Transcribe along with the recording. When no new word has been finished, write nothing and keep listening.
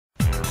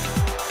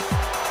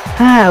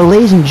Hi,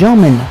 ladies and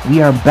gentlemen,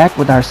 we are back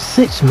with our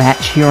 6th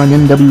match here on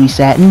MWE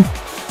Satin.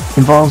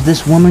 Involves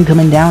this woman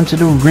coming down to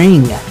the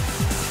ring.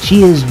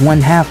 She is one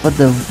half of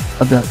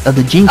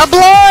the Jinx. A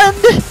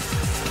blonde.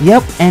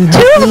 Yep, and her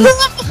Two twin,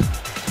 of them.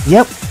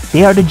 Yep,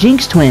 they are the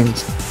Jinx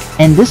twins,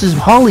 and this is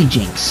Holly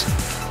Jinx.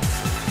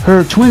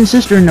 Her twin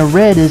sister in the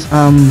red is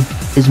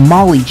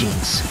Molly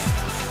Jinx.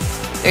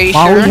 Are you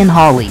Molly sure? and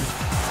Holly.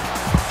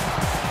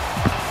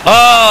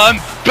 I'm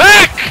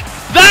back!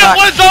 That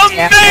was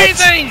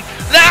amazing!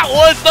 That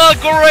was the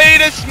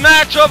greatest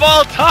match of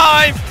all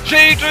time!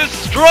 She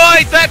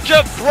destroyed that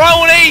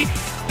jabroni!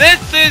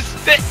 This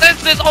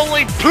is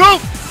only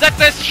proof that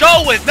this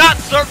show would not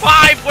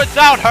survive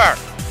without her!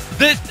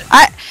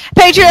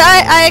 Patriot,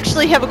 I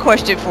actually have a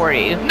question for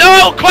you.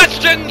 No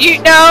question!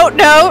 No.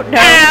 No,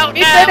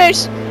 You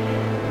finish.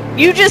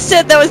 You just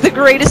said that was the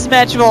greatest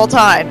match of all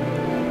time.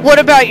 What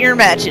about your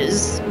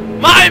matches?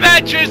 My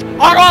matches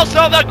are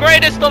also the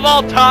greatest of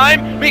all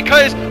time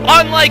because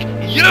unlike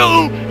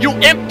you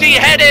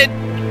empty-headed,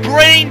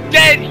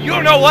 brain-dead,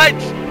 you-know-what,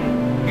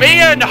 me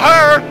and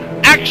her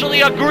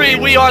actually agree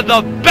we are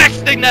the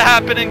best thing to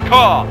happen in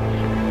Car.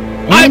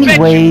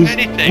 Anyways,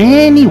 this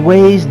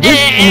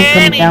woman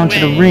coming down to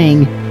the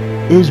ring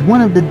is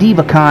one of the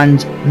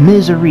DivaCons,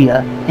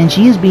 Miseria, and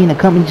she is being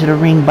accompanied to the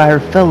ring by her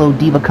fellow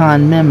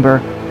DivaCon member,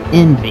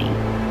 Envy.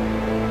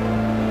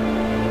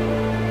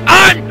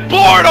 I'm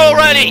bored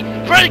already!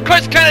 Bring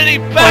Chris Kennedy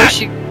Of back!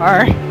 course you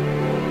are.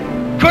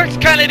 Chris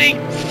Kennedy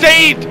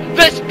saved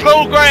this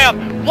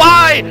program!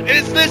 Why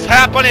is this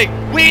happening?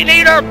 We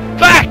need her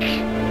back!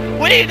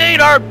 We need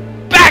her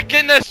back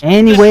in this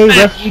Anyway, this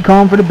match. referee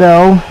calling for the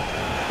bell.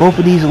 Both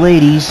of these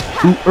ladies,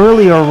 who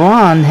earlier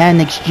on had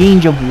an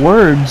exchange of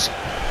words,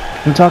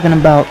 we're talking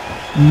about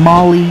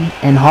Molly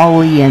and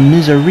Holly and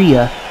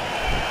Miseria,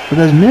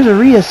 because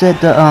Miseria said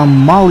to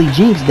Molly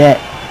Jinx that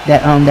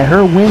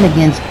her win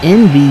against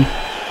Envy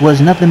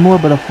was nothing more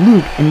but a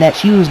fluke, and that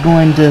she was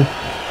going to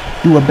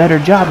do a better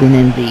job than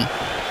Envy.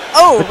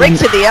 Oh, right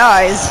to the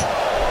eyes.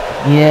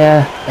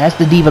 Yeah, that's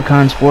the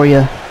DivaCons for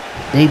you.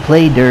 They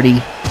play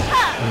dirty.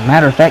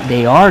 Matter of fact,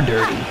 they are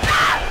dirty.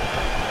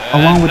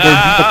 Along with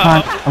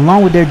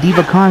their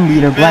DivaCon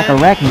leader, Black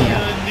Arachnia.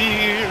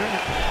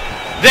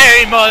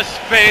 They must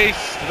face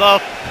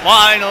the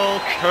final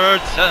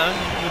curtain.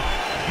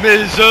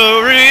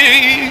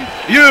 Misery,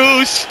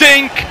 you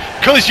stink,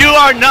 'cause you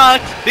are not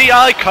the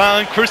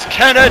icon, Chris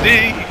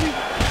Kennedy.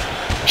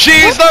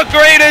 She's the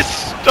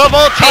greatest of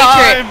all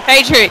time.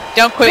 Patriot,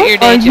 don't quit your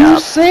day What are you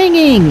job.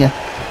 singing?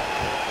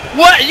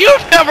 What?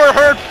 You've never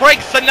heard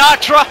Frank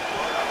Sinatra?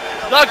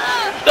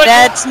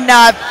 That's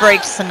not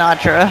Frank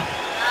Sinatra.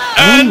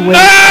 And Anyway.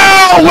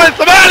 now with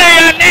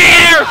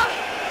Millionaire!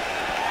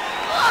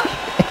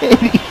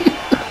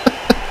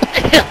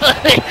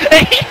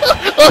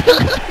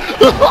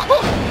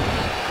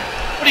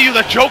 What are you,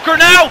 the Joker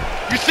now?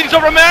 You Cesar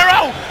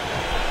Romero?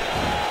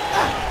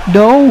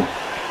 No,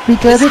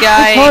 because This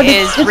guy it's hard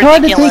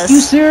to take ridiculous. you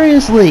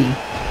seriously.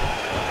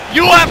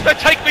 You have to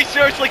take me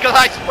seriously because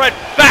I spread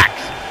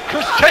facts.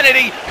 Chris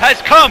Kennedy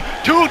has come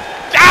to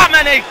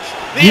dominate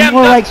the You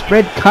more MWE. like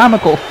spread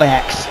comical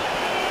facts.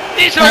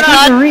 These are Like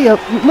not.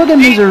 Miseria, look at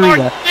These are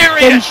Miseria.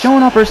 serious. She's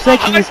showing off her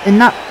sexiness and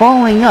not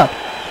falling up.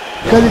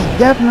 Because it's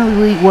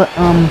definitely what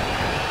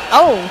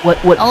Oh,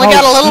 only got a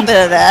Holly little Jinx-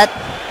 bit of that.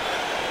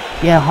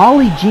 Yeah,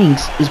 Holly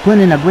Jinx is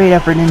putting in a great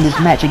effort in this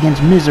match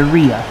against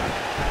Miseria.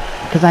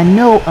 Because I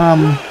know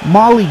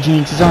Molly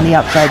Jinx is on the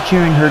outside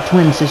cheering her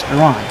twin sister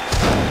on.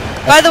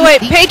 By the way,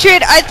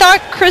 Patriot, I thought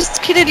Chris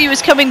Kennedy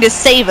was coming to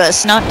save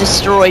us, not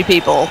destroy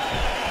people.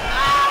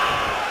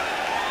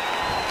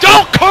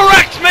 Don't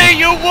correct me,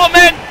 you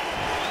woman!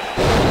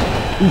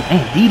 Ooh,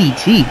 man,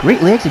 DDT,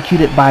 greatly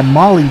executed by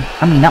Molly.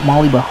 I mean, not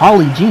Molly, but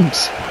Holly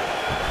Jinx.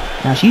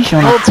 Now she's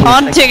showing A off little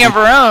her taunting of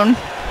her own.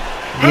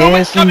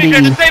 Roman's Yes, coming here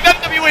indeed. to save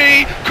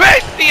MWE.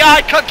 Chris the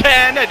Icon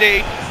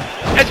Kennedy.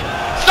 It's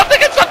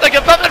something and something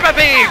and something to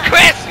be.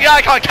 Chris the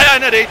Icon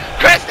Kennedy.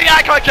 Chris the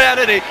Icon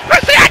Kennedy.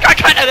 Chris the Icon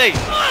Kennedy.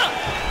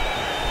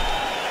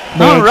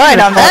 Man, Alright,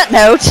 on that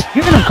note.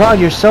 You're gonna call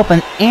yourself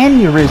an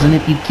aneurysm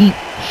if you keep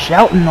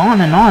shouting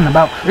on and on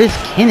about Chris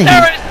Kennedy.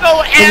 There is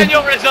no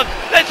aneurysm.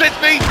 This is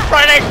me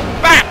spreading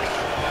facts.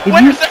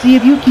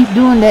 If you keep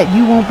doing that,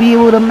 you won't be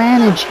able to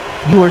manage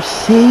your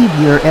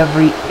savior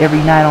every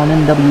night on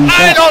MWE.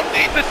 I don't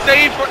need to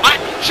save her.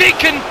 She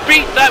can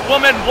beat that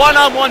woman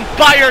one-on-one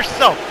by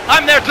herself.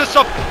 I'm there to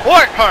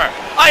support her.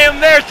 I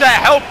am there to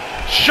help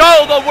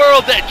show the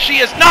world that she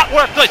is not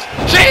worthless.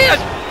 She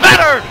is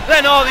better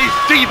than all these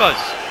divas.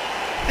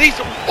 These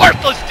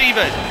worthless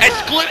divas,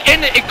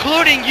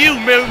 including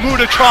you,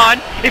 Mutatron.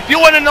 If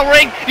you went in the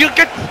ring, you'd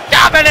get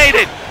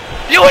dominated.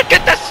 You would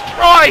get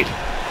destroyed.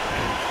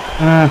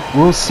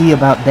 We'll see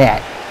about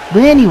that.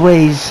 But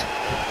anyways,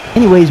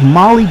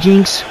 Molly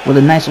Jinx with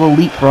a nice little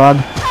leapfrog,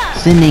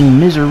 sending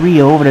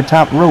Miseria over the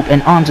top rope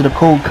and onto the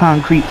cold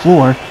concrete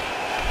floor,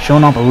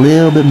 showing off a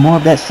little bit more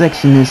of that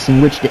sexiness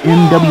in which the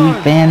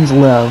MWE fans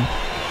love.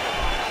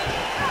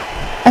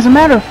 As a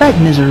matter of fact,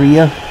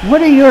 Miseria,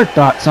 what are your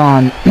thoughts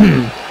on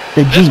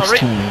the Jinx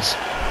twins?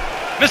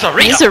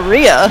 Miseria.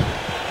 Miseria?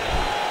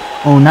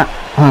 Oh, not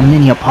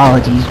many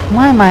apologies.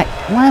 Why am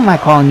I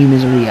calling you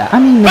Miseria? I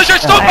mean, Because you're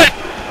stupid.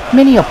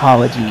 many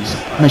apologies,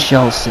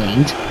 Michelle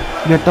Saint.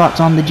 Your thoughts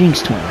on the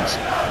Jinx twins?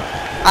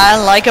 I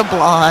like a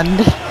blonde.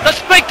 The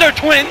Spectre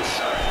twins.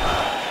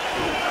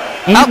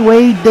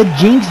 Anyway, the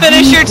Jinx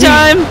Finish your DDT.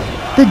 time.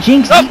 The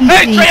Jinx The DDT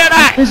Patriot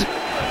Act.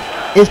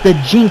 is the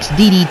Jinx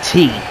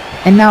DDT,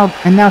 and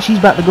now she's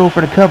about to go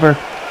for the cover,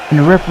 and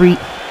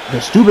the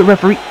stupid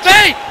referee.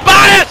 See,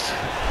 bias.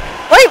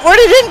 Wait, where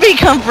did Envy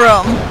come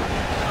from?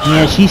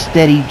 Yeah, she's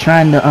steady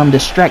trying to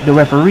distract the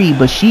referee,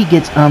 but she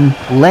gets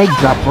leg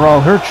drop for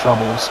all her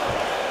troubles.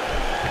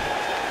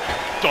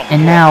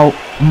 And now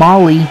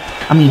Holly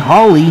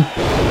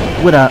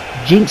with a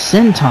Jinx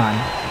senton.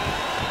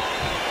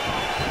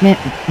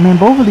 Man,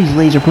 both of these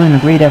ladies are putting in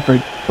a great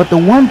effort, but the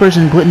one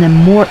person putting in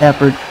more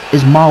effort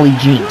is Holly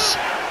Jinx.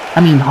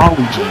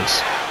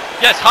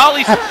 Yes,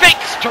 Holly's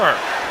fixed her.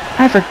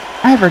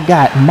 I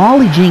forgot,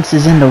 Molly Jinx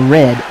is in the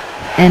red,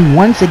 and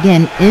once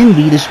again,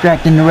 Envy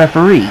distracting the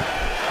referee.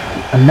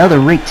 Another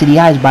rake to the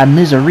eyes by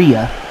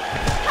Miseria.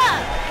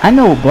 I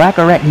know Black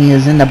Arachnia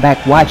is in the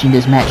back watching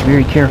this match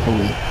very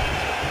carefully.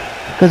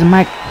 Because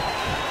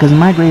in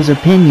my greatest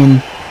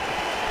opinion,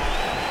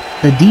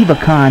 the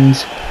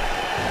DivaCons,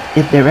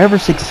 if they're ever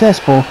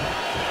successful,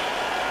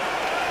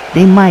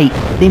 they might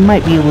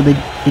be able to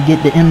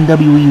get the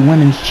MWE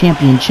Women's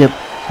Championship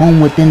home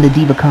within the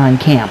DivaCon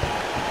camp.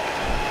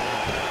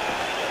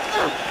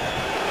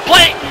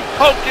 Blatant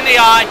poke in the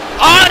eye.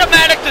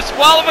 Automatic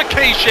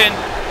disqualification.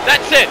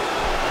 That's it.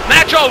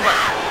 Match over.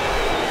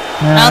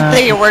 I don't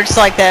think it works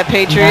like that,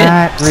 Patriot.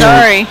 Not really.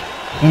 Sorry.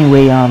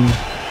 Anyway,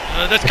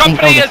 This I think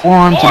company the is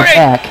forearm to the boring.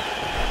 back.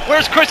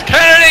 Where's Chris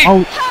Kennedy?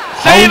 Oh,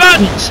 Save us!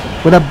 Jinx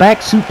with a back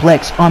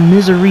suplex on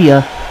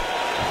Miseria.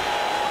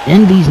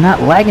 Envy's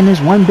not lagging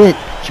this one bit.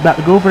 She's about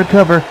to go for the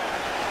cover.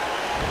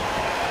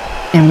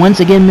 And once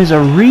again,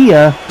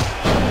 Miseria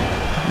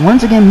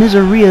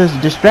is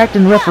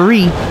distracting the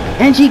referee,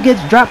 and she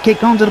gets drop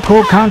kicked onto the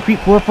cold concrete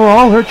floor for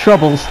all her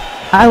troubles.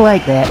 I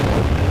like that.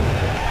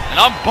 And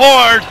I'm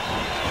bored.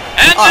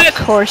 And Of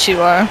this course you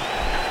are.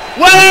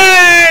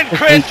 When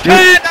Chris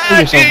Okay,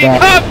 Kennedy figure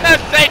yourself comes to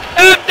say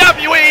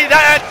MWE,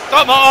 that's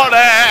the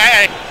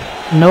morning.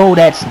 No,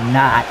 that's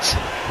not.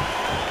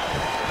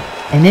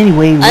 And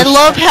anyway, I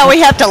love how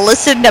we have to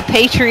listen to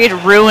Patriot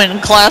ruin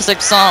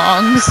classic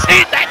songs.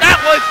 See, that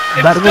was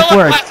about to go still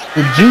a for it.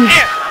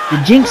 classic.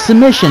 The Jinx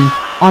submission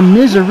on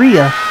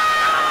Miseria,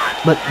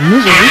 but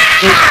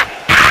Miseria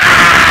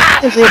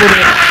is able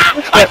to.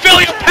 I feel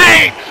your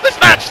pain. This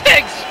match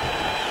stinks.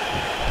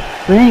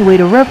 But anyway,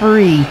 the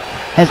referee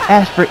has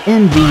asked for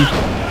Envy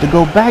to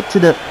go back to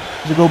the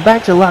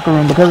locker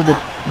room because of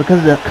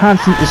the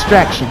constant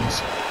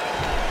distractions.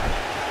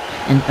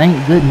 And thank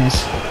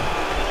goodness.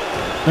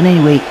 But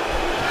anyway,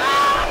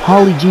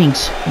 Holly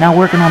Jinx now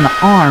working on the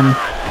arm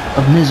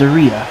of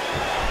Miseria.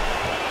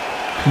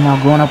 And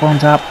now going up on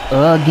top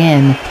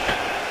again.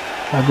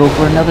 I'll go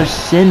for another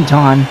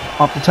senton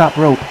off the top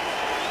rope.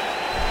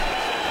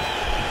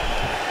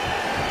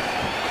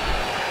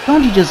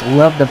 Don't you just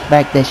love the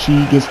fact that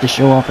she gets to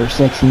show off her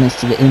sexiness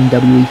to the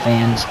MWE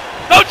fans?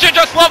 Don't you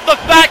just love the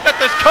fact that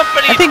this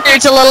company? I think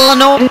there's a little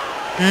annoying.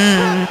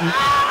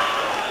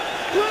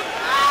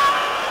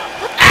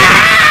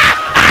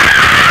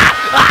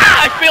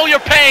 I feel your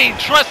pain.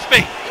 Trust me.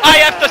 I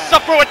have to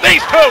suffer with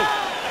these two.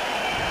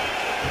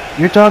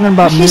 You're talking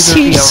about What's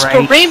he Miseria,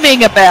 right?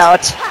 screaming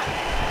about?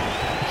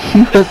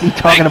 You must be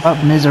talking about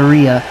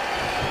Miseria.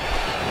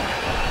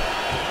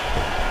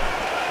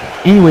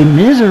 Anyway,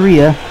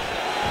 Miseria,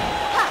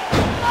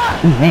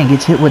 ooh, man,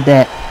 gets hit with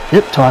that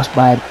hip toss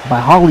by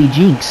Holly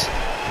Jinx.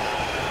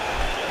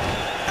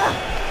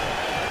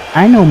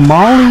 I know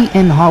Molly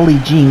and Holly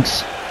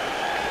Jinx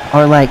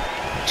are like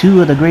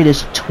two of the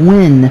greatest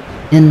twin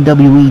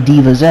MWE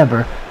divas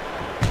ever.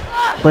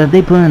 But if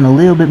they put in a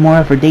little bit more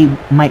effort, they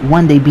might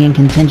one day be in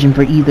contention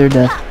for either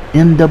the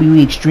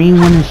MWE Extreme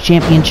Women's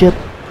Championship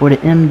or the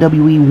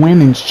MWE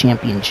Women's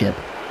Championship.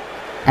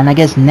 And I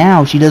guess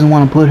now she doesn't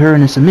want to put her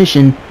in a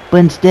submission, but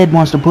instead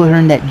wants to put her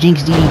in that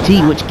Jinx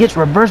DDT, which gets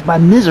reversed by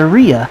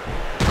Miseria.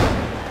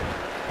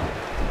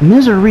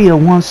 Miseria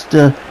wants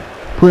to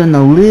put in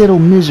a little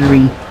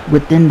misery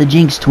within the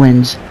Jinx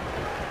twins.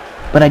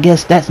 But I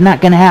guess that's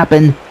not going to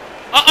happen.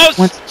 Uh-oh.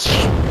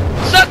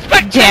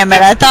 Suspect. Damn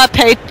it! I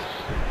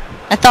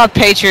thought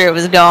Patriot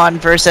was gone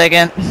for a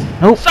second.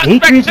 Nope,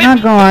 Patriot's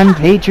not gone.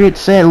 Patriot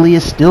sadly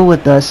is still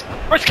with us.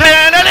 Where's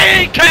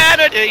Kennedy?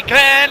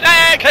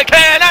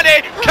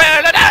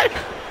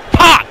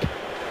 Pop!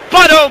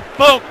 Boom,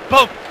 boom,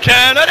 boom.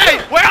 Kennedy,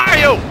 where are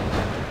you?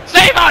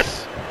 Save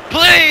us,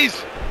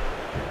 please!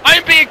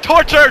 I'm being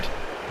tortured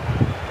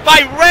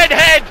by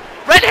redhead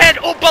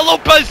Oompa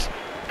Loompas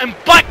and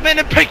black men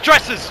in pink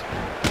dresses.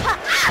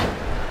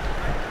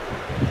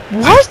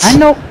 What?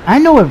 I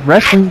know if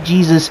Wrestling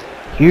Jesus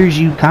hears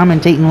you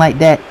commentating like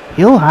that,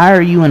 he'll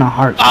hire you in a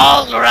heartbeat.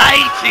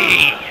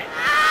 Alrighty.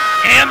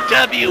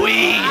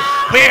 MWE,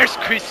 where's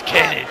Chris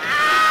Kennedy?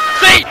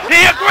 See,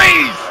 he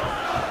agrees.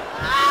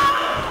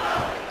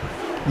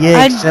 Yeah,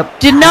 I except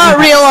did not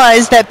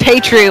realize that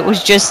Patriot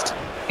was just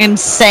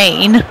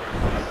insane.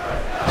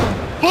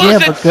 Who's yeah,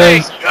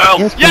 insane? because You?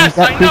 yes, Yes,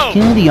 got I Chris know.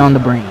 Kennedy on the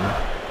brain.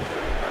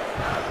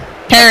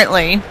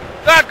 Apparently.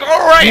 The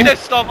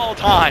greatest of all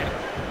time.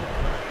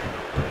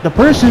 The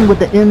person with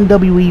the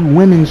MWE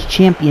Women's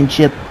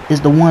Championship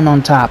is the one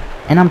on top,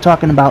 and I'm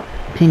talking about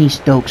Penny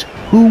Stokes,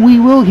 who we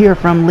will hear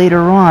from later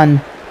on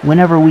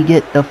whenever we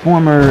get the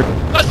former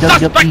WWE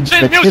suspects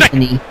in music!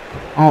 Tiffany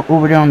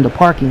over there on the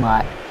parking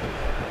lot.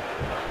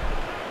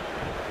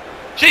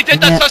 She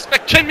did the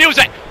suspect chin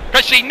music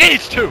because she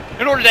needs to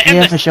in order to end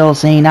Yeah, this. Michelle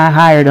saying I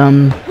hired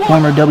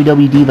former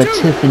WWE diva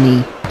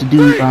Tiffany to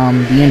do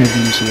the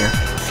interviews here.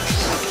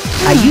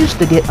 I used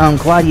to get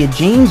Claudia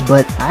James,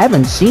 but I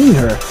haven't seen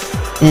her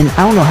in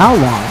I don't know how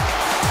long.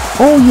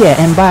 Oh yeah,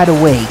 and by the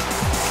way,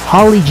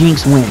 Holly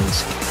Jinx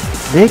wins.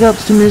 Big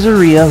ups to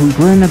Miseria, who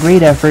put in a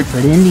great effort,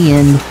 but in the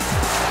end,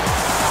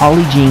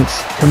 Holly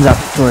Jinx comes out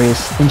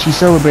victorious, and she's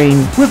celebrating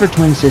with her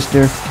twin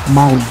sister,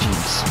 Molly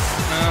Jinx.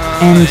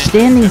 And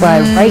standing by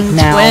right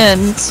now...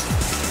 Twins.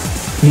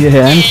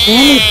 Yeah,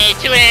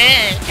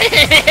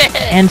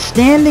 and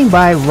standing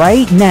by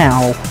right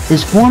now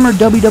is former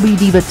WWE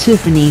diva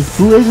Tiffany,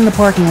 who is in the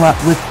parking lot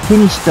with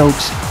Penny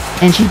Stokes,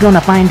 and she's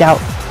gonna find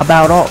out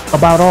about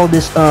all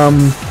this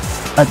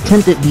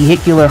attempted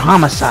vehicular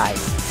homicide.